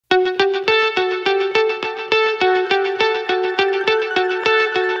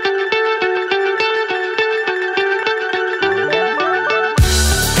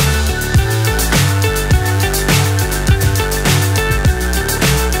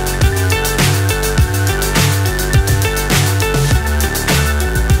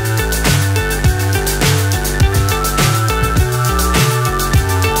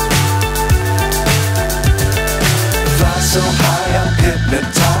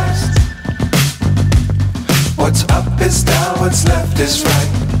is down, what's left is right.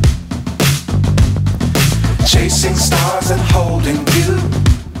 Chasing stars and holding you.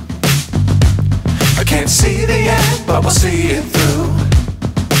 I can't see the end, but we'll see it through.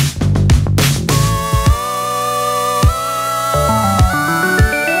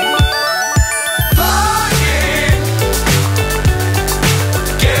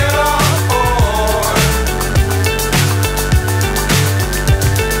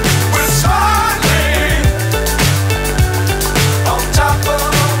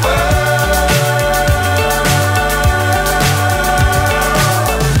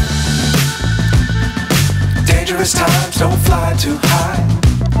 Dangerous times, don't fly too high.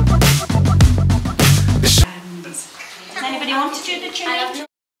 Does anybody want to do the tune?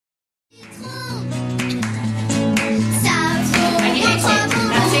 And you hit it.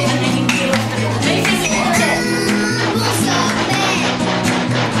 That's it, and then you do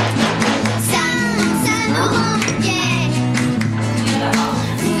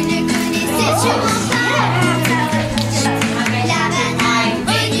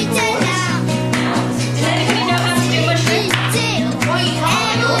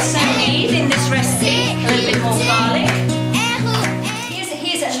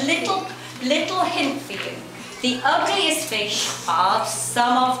little hint for you. The ugliest fish are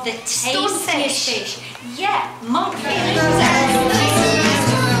some of the tastiest fish. Yeah, monkfish.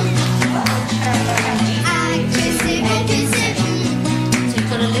 So you've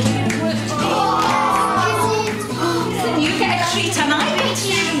got a little bit of work to do. Listen, you get a treat and I get a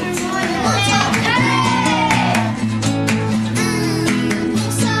treat.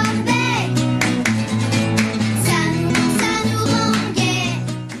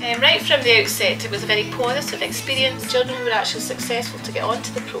 Right from the outset, it was a very positive experience. Children who were actually successful to get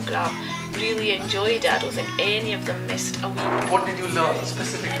onto the programme really enjoyed it. I don't think any of them missed a week. What did you learn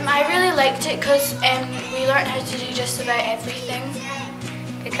specifically? I really liked it because we learned how to do just about everything.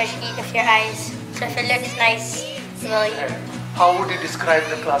 Because you eat with your eyes, so if it looks nice, you will eat. How would you describe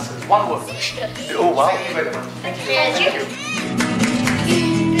the classes? One word. Oh wow. Thank you very much. Thank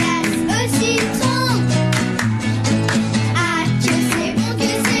you.